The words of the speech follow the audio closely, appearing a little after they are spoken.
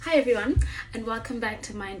Hi everyone, and welcome back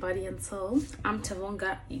to Mind, Body and Soul. I'm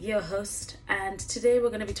Tavonga, your host, and today we're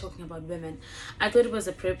going to be talking about women. I thought it was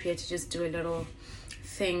appropriate to just do a little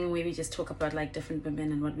thing where we just talk about like different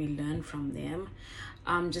women and what we learn from them,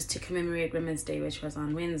 just to commemorate Women's Day, which was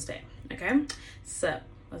on Wednesday. Okay, so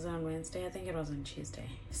was it on Wednesday? I think it was on Tuesday.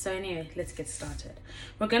 So anyway, let's get started.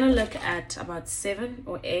 We're going to look at about 7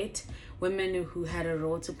 or 8 women who had a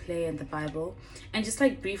role to play in the Bible, and just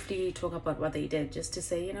like briefly talk about what they did, just to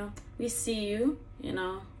say, we see you,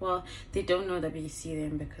 well, they don't know that we see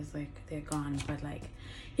them because like they're gone, but like,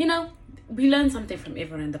 we learn something from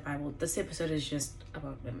everyone in the Bible. This episode is just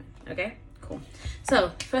about women. Okay, cool.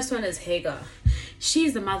 So first one is Hagar.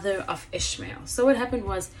 She's the mother of Ishmael. So what happened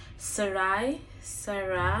was Sarai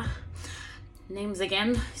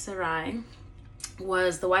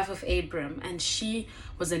was the wife of Abram, and she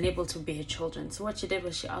was unable to bear children. So what she did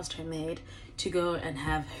was she asked her maid to go and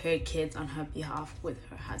have her kids on her behalf with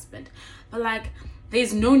her husband. But like,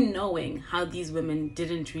 there's no knowing how these women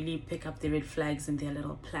didn't really pick up the red flags in their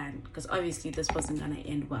little plan, because obviously this wasn't going to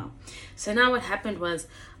end well. So now what happened was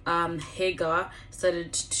Hagar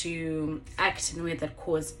started to act in a way that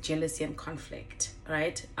caused jealousy and conflict,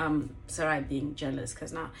 right? Sarai being jealous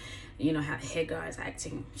because now how Hagar is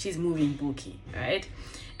acting, she's moving bookie, right?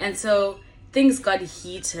 And so things got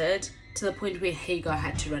heated to the point where Hagar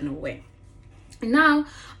had to run away. And now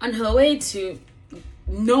on her way to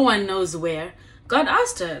no one knows where, God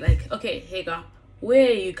asked her, like, okay, Hagar, where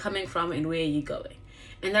are you coming from and where are you going?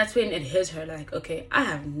 And that's when it hit her, like, okay, I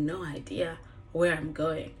have no idea where I'm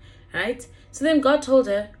going, right? So then God told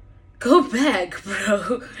her, go back,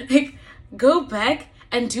 bro. Like, go back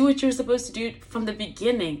and do what you're supposed to do from the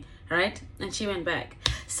beginning, right? And she went back.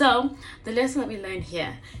 So the lesson that we learn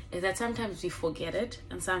here is that sometimes we forget it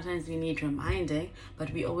and sometimes we need reminding,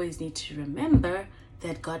 but we always need to remember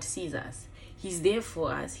that God sees us. He's there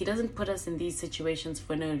for us. He doesn't put us in these situations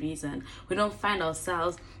for no reason. We don't find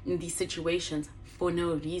ourselves in these situations for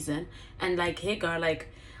no reason. And like Hagar,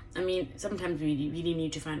 sometimes we really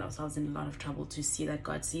need to find ourselves in a lot of trouble to see that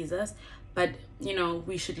God sees us. But,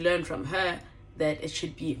 we should learn from her that it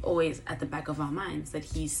should be always at the back of our minds that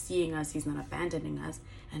he's seeing us, he's not abandoning us,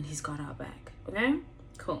 and he's got our back. Okay?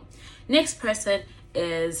 Cool. Next person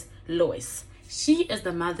is Lois. She is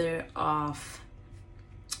the mother of,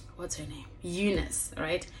 what's her name? Eunice,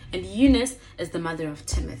 right? And Eunice is the mother of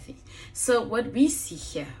Timothy. So what we see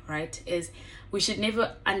here, right, is we should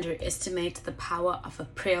never underestimate the power of a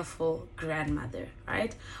prayerful grandmother,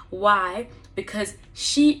 right? Why? Because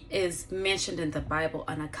she is mentioned in the Bible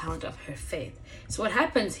on account of her faith. So what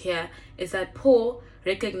happens here is that Paul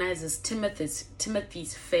recognizes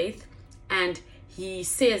Timothy's faith, and he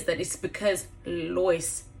says that it's because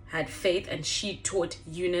Lois had faith and she taught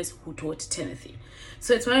Eunice, who taught Timothy.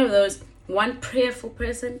 So it's one of those, one prayerful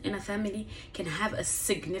person in a family can have a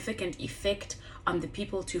significant effect on the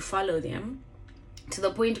people to follow them, to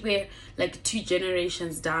the point where like 2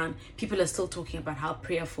 generations down, people are still talking about how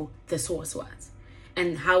prayerful the source was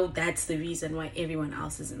and how that's the reason why everyone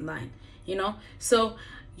else is in line, So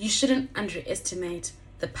you shouldn't underestimate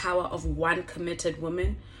the power of one committed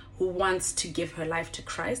woman who wants to give her life to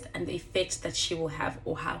Christ and the effect that she will have,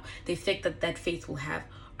 or how the effect that faith will have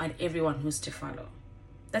on everyone who's to follow.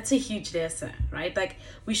 That's a huge lesson, right? Like,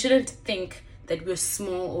 we shouldn't think that we're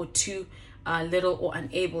small or too little or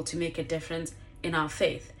unable to make a difference in our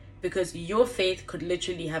faith, because your faith could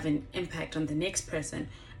literally have an impact on the next person,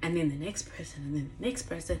 and then the next person, and then the next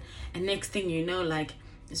person, and next thing you know, like,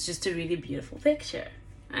 it's just a really beautiful picture,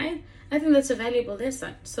 right? I think that's a valuable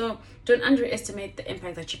lesson. So don't underestimate the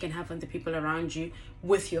impact that you can have on the people around you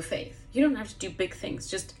with your faith. You don't have to do big things.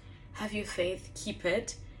 Just have your faith, keep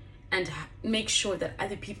it, and make sure that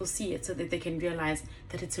other people see it so that they can realize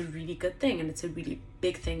that it's a really good thing and it's a really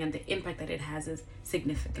big thing, and the impact that it has is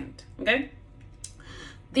significant. Okay?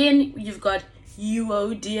 Then you've got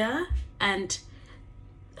Euodia and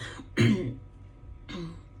I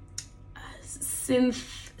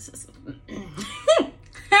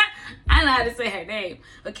know how to say her name.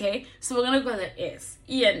 Okay, so we're gonna call her S,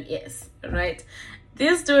 E-N-S, right?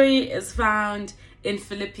 This story is found in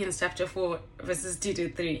Philippians chapter 4 verses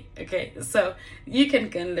 2-3. Okay, so you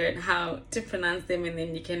can learn how to pronounce them and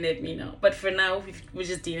then you can let me know, but for now we're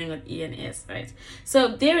just dealing with E and S, right?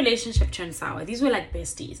 So their relationship turned sour. These were like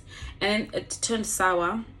besties, and it turned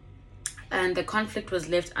sour, and the conflict was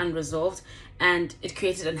left unresolved, and it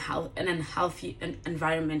created an unhealthy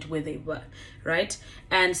environment where they were, right?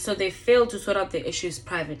 And so they failed to sort out their issues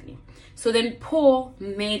privately. So then Paul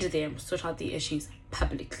made them sort out the issues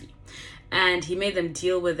publicly, and he made them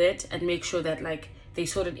deal with it and make sure that like they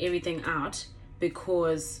sorted everything out,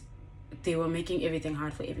 because they were making everything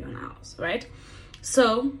hard for everyone else, right?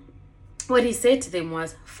 So what he said to them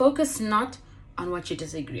was, focus not on what you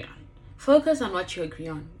disagree on. Focus on what you agree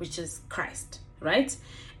on, which is Christ, right?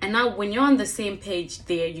 And now when you're on the same page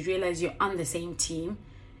there, you realize you're on the same team,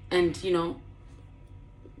 and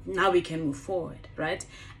now we can move forward, right?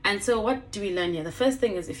 And so what do we learn here? The first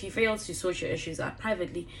thing is, if you fail to sort your issues out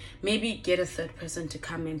privately, maybe get a third person to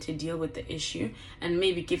come in to deal with the issue and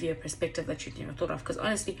maybe give you a perspective that you'd never thought of. Because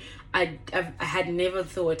honestly, I had never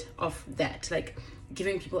thought of that, like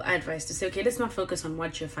giving people advice to say, okay, let's not focus on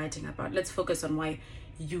what you're fighting about. Let's focus on why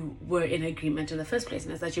you were in agreement in the first place,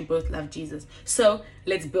 and it's that you both love Jesus. So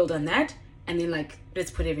let's build on that, and then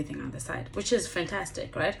let's put everything on the side, which is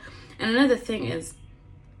fantastic, right? And another thing is,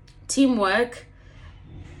 teamwork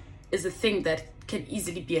is a thing that can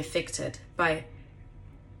easily be affected by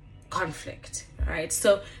conflict, right?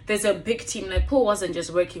 So there's a big team. Like, Paul wasn't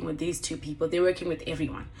just working with these two people, they're working with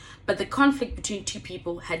everyone. But the conflict between two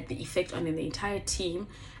people had the effect on the entire team.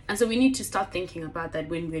 And so we need to start thinking about that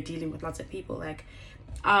when we're dealing with lots of people. Like,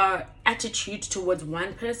 our attitude towards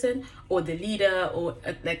one person or the leader or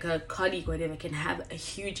a colleague or whatever can have a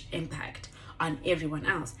huge impact on everyone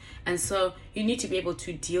else. And so you need to be able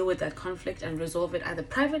to deal with that conflict and resolve it either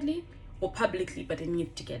privately or publicly, but it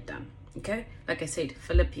needs to get done. Okay, like I said,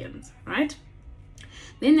 Philippians, right?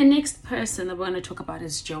 Then the next person that we're going to talk about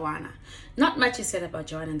is Joanna. Not much is said about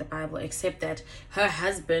Joanna in the Bible, except that her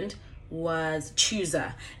husband was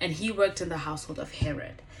Chusa, and he worked in the household of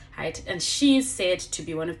Herod, right? And she is said to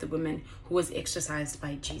be one of the women who was exorcised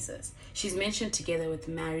by Jesus. She's mentioned together with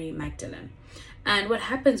Mary Magdalene. And what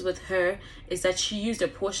happens with her is that she used a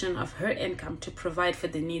portion of her income to provide for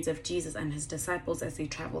the needs of Jesus and his disciples as they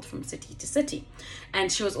traveled from city to city.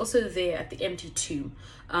 And she was also there at the empty tomb.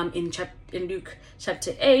 In Luke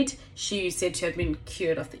chapter 8, she is said to have been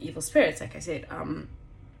cured of the evil spirits, like I said,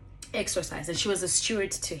 exorcised. And she was a steward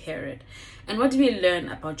to Herod. And what do we learn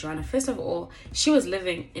about Joanna? First of all, she was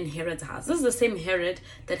living in Herod's house. This is the same Herod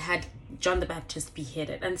that had John the Baptist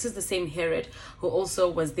beheaded. And this is the same Herod who also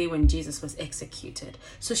was there when Jesus was executed.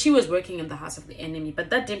 So she was working in the house of the enemy, but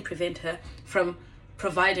that didn't prevent her from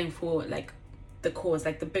providing for the cause,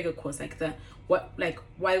 the bigger cause,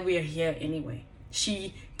 why we're here anyway.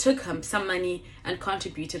 She took some money and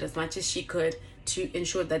contributed as much as she could to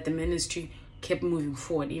ensure that the ministry kept moving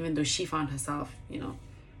forward, even though she found herself,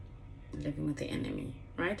 living with the enemy,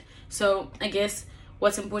 right? So I guess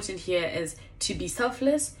what's important here is to be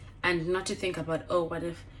selfless and not to think about, oh, what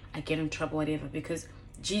if I get in trouble, whatever, because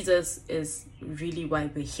Jesus is really why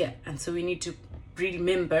we're here. And so we need to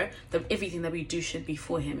remember that everything that we do should be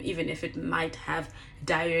for him, even if it might have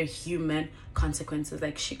dire human consequences.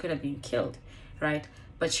 Like, she could have been killed, right?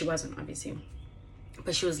 But she wasn't, obviously.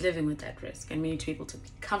 But she was living with that risk, and we need to be able to be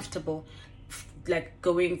comfortable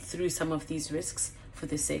going through some of these risks for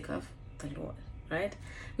the sake of the Lord, right?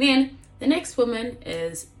 Then the next woman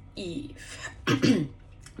is Eve.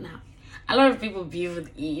 Now, a lot of people beef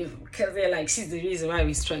with Eve because they're like, she's the reason why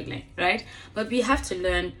we're struggling, right? But we have to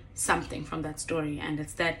learn something from that story, and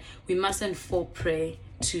it's that we mustn't fall prey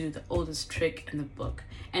to the oldest trick in the book.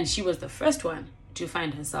 And she was the first one to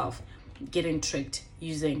find herself getting tricked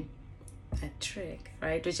using that trick,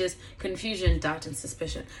 right? Which is confusion, doubt, and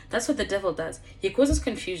suspicion. That's what the devil does. He causes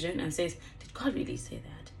confusion and says, did God really say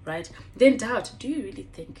that, right? Then doubt, do you really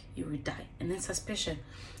think you would die? And then suspicion,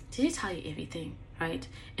 did he tell you everything, right?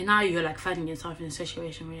 And now you're finding yourself in a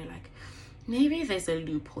situation where you're like, maybe there's a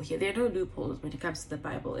loophole here. There are no loopholes when it comes to the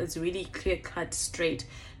Bible. It's really clear cut, straight,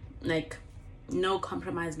 no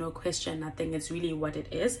compromise, no question, nothing. It's really what it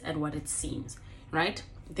is and what it seems, right?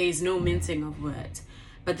 There's no mincing of words.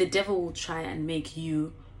 But the devil will try and make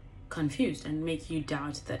you confused and make you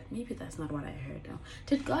doubt that maybe that's not what I heard. No.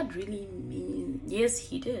 Did God really mean? Yes,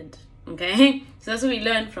 he did. Okay? So that's what we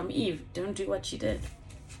learned from Eve. Don't do what she did.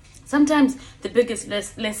 Sometimes the biggest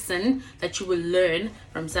lesson that you will learn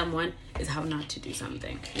from someone is how not to do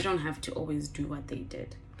something. You don't have to always do what they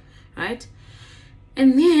did. Right?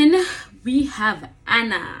 And then we have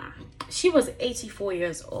Anna. She was 84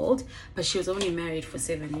 years old, but she was only married for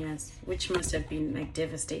 7 years, which must have been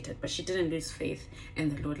devastated. But she didn't lose faith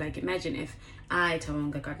in the Lord. Imagine if I,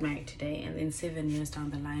 Tawonga, got married today, and then 7 years down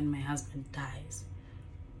the line, my husband dies.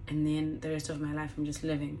 And then the rest of my life, I'm just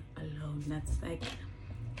living alone. That's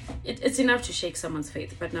it's enough to shake someone's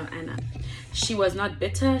faith. But no, Anna, she was not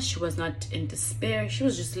bitter. She was not in despair. She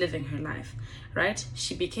was just living her life, right?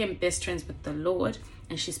 She became best friends with the Lord,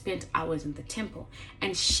 and she spent hours in the temple.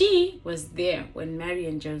 And she was there when Mary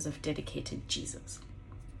and Joseph dedicated Jesus,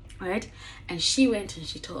 right? And she went and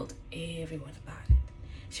she told everyone about it.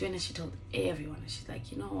 She went and she told everyone. And she's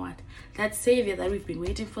like, you know what? That savior that we've been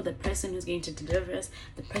waiting for, the person who's going to deliver us,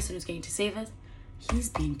 the person who's going to save us, he's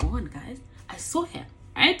been born, guys. I saw him,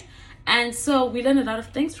 right? And so we learned a lot of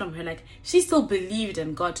things from her. Like, she still believed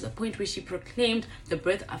in God to the point where she proclaimed the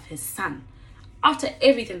birth of his son. After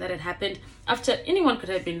everything that had happened, after anyone could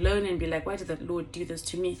have been lonely and be like, why did the Lord do this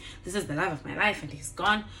to me? This is the love of my life and he's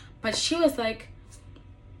gone. But she was like,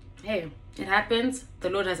 hey, it happens. The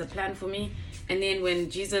Lord has a plan for me. And then when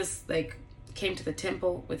Jesus like came to the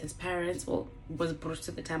temple with his parents, or was brought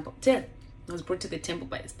to the temple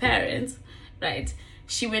by his parents, right?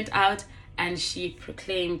 She went out and she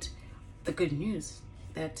proclaimed the good news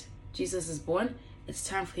that Jesus is born. It's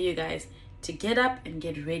time for you guys to get up and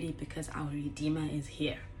get ready because our Redeemer is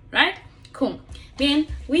here, right? Cool. Then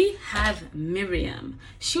we have Miriam.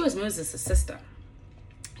 She was Moses' sister.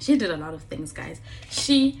 She did a lot of things, guys.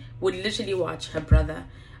 She would literally watch her brother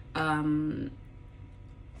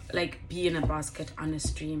like be in a basket on a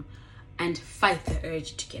stream and fight the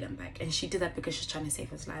urge to get him back. And she did that because she's trying to save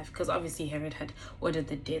his life, because obviously Herod had ordered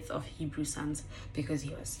the death of Hebrew sons because he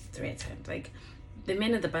was threatened. Like, the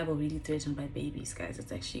men of the Bible really threatened by babies, guys.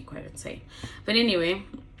 It's actually quite insane. But anyway,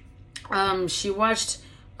 she watched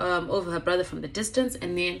over her brother from the distance,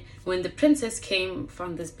 and then when the princess came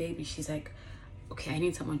from this baby, she's like, okay, I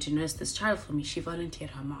need someone to nurse this child for me. She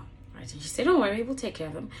volunteered her mom, right? And she said, don't worry, we'll take care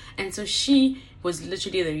of him. And so she was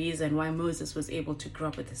literally the reason why Moses was able to grow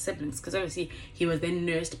up with his siblings, because obviously he was then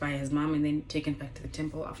nursed by his mom and then taken back to the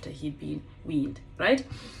temple after he'd been weaned, right?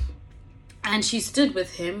 And she stood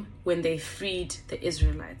with him when they freed the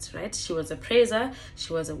Israelites, right? She was a praiser,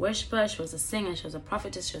 she was a worshiper, she was a singer, she was a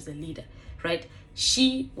prophetess, she was a leader, right?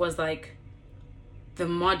 She was like the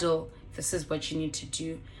model. This is what you need to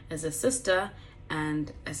do as a sister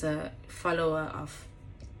and as a follower of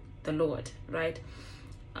the Lord, right?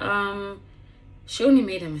 She only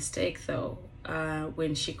made a mistake though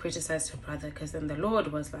when she criticized her brother, because then the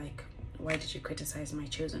Lord was like, why did you criticize my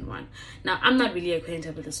chosen one? Now, I'm not really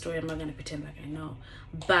acquainted with the story. I'm not going to pretend like I know.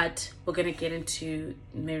 But we're going to get into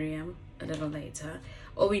Miriam a little later.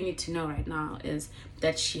 All we need to know right now is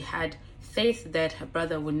that she had faith that her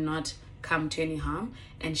brother would not come to any harm.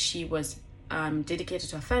 And she was dedicated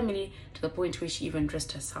to her family to the point where she even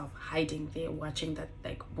risked herself hiding there, watching that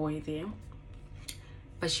like boy there.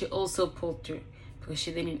 But she also pulled through, because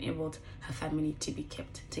she then enabled her family to be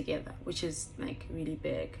kept together, which is like really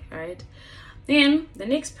big, right? Then the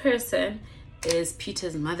next person is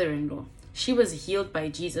Peter's mother-in-law. She was healed by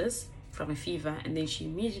Jesus from a fever, and then she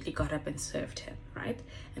immediately got up and served him, right?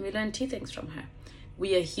 And we learned two things from her.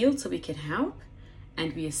 We are healed so we can help,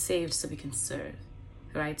 and we are saved so we can serve,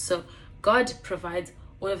 right? So God provides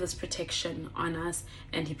all of this protection on us,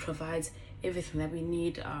 and he provides everything that we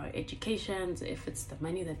need, our educations, if it's the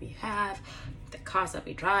money that we have, the cars that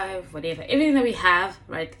we drive, whatever, everything that we have,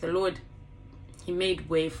 right? The Lord, he made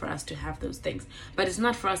way for us to have those things. But it's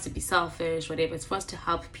not for us to be selfish, whatever. It's for us to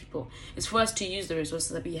help people. It's for us to use the resources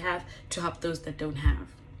that we have to help those that don't have.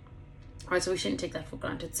 All right, so we shouldn't take that for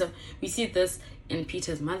granted. So we see this in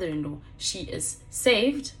Peter's mother-in-law. She is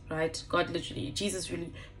saved, right? God literally, Jesus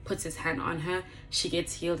really puts his hand on her. She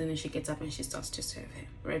gets healed, and then she gets up and she starts to serve him,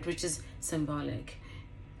 right? Which is symbolic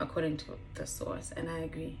according to the source, and I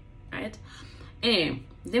agree, right? Anyway,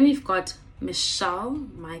 then we've got Michal.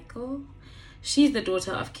 She's the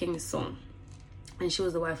daughter of King Saul, and she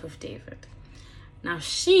was the wife of David. Now,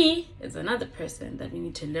 she is another person that we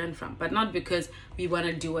need to learn from, but not because we want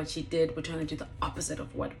to do what she did. We're trying to do the opposite of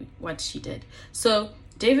what she did. So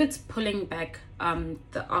David's pulling back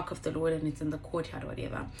the ark of the Lord, and it's in the courtyard or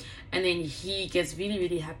whatever. And then he gets really,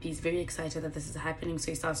 really happy. He's very excited that this is happening,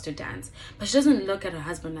 so he starts to dance. But she doesn't look at her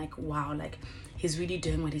husband like, wow, like he's really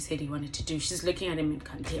doing what he said he wanted to do. She's looking at him in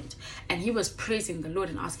contempt. And he was praising the Lord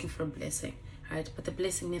and asking for a blessing, right? But the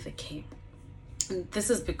blessing never came. And this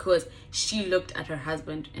is because she looked at her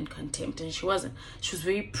husband in contempt, and she wasn't. She was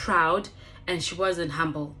very proud, and she wasn't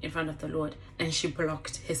humble in front of the Lord, and she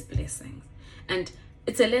blocked his blessings. And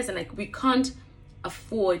it's a lesson, like we can't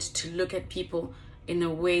afford to look at people in a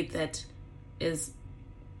way that is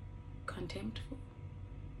contemptful.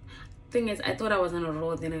 Thing is, I thought I was on a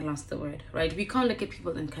roll, then I lost the word, right? We can't look at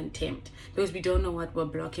people in contempt because we don't know what we're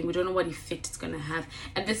blocking. We don't know what effect it's going to have.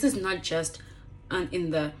 And this is not just in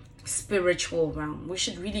the spiritual realm. We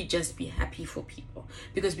should really just be happy for people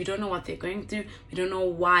because we don't know what they're going through. We don't know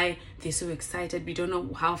why they're so excited. We don't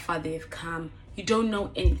know how far they've come. You don't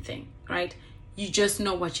know anything, right? You just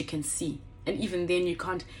know what you can see, and even then you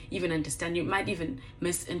can't even understand. You might even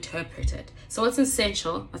misinterpret it. So what's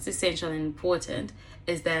essential and important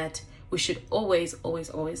is that we should always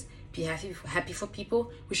be happy for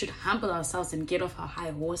people. We should humble ourselves and get off our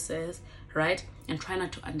high horses, right? And try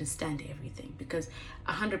not to understand everything, because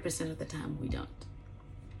 100% of the time we don't,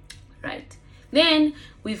 right? Then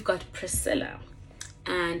we've got Priscilla,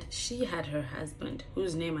 and she had her husband,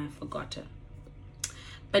 whose name I've forgotten,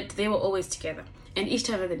 but they were always together. And each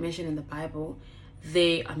time that they mention in the Bible,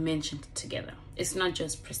 they are mentioned together. It's not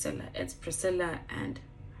just Priscilla, it's Priscilla and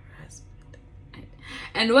her husband, right?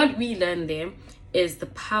 And what we learn there is the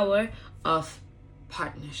power of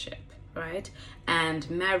partnership, right? And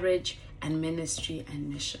marriage and ministry and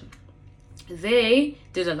mission. They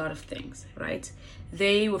did a lot of things, right?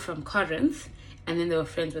 They were from Corinth, and then they were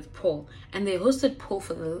friends with Paul, and they hosted Paul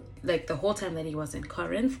for the whole time that he was in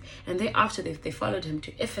Corinth, and they followed him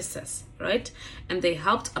to Ephesus, right? And they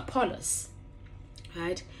helped Apollos,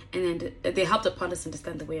 right? And then they helped Apollos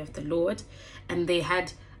understand the way of the Lord, and they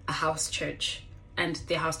had a house church, and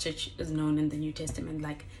their house church is known in the New Testament,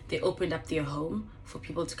 like they opened up their home for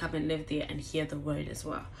people to come and live there and hear the word as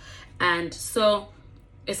well. And so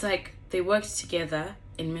it's like they worked together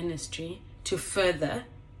in ministry to further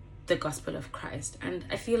the gospel of Christ. And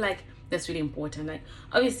I feel like that's really important. Like,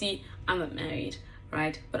 obviously I'm not married,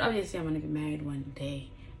 right? But obviously I'm going to be married one day,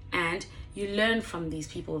 and you learn from these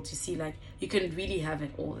people to see, like, you can really have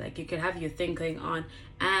it all. Like, you can have your thing going on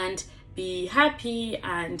and be happy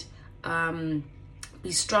and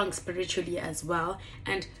be strong spiritually as well,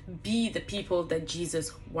 and be the people that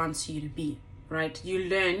Jesus wants you to be, right? You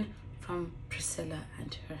learn from Priscilla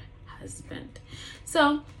and her husband.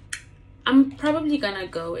 So I'm probably gonna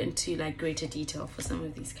go into like greater detail for some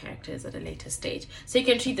of these characters at a later stage, so you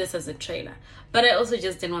can treat this as a trailer. But I also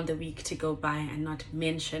just didn't want the week to go by and not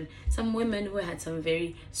mention some women who had some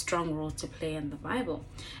very strong roles to play in the Bible.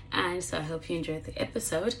 And so I hope you enjoyed the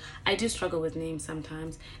episode. I do struggle with names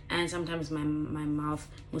sometimes, and sometimes my mouth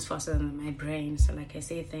moves faster than my brain, so like I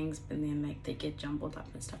say things but then like they get jumbled up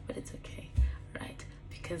and stuff, but it's okay, right?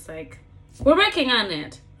 Because like we're working on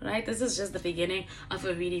it, right? This is just the beginning of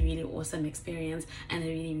a really, really awesome experience and a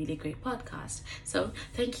really, really great podcast. So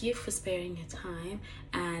thank you for sparing your time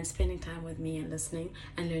and spending time with me and listening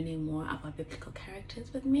and learning more about biblical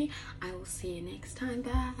characters with me. I will see you next time.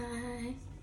 Bye.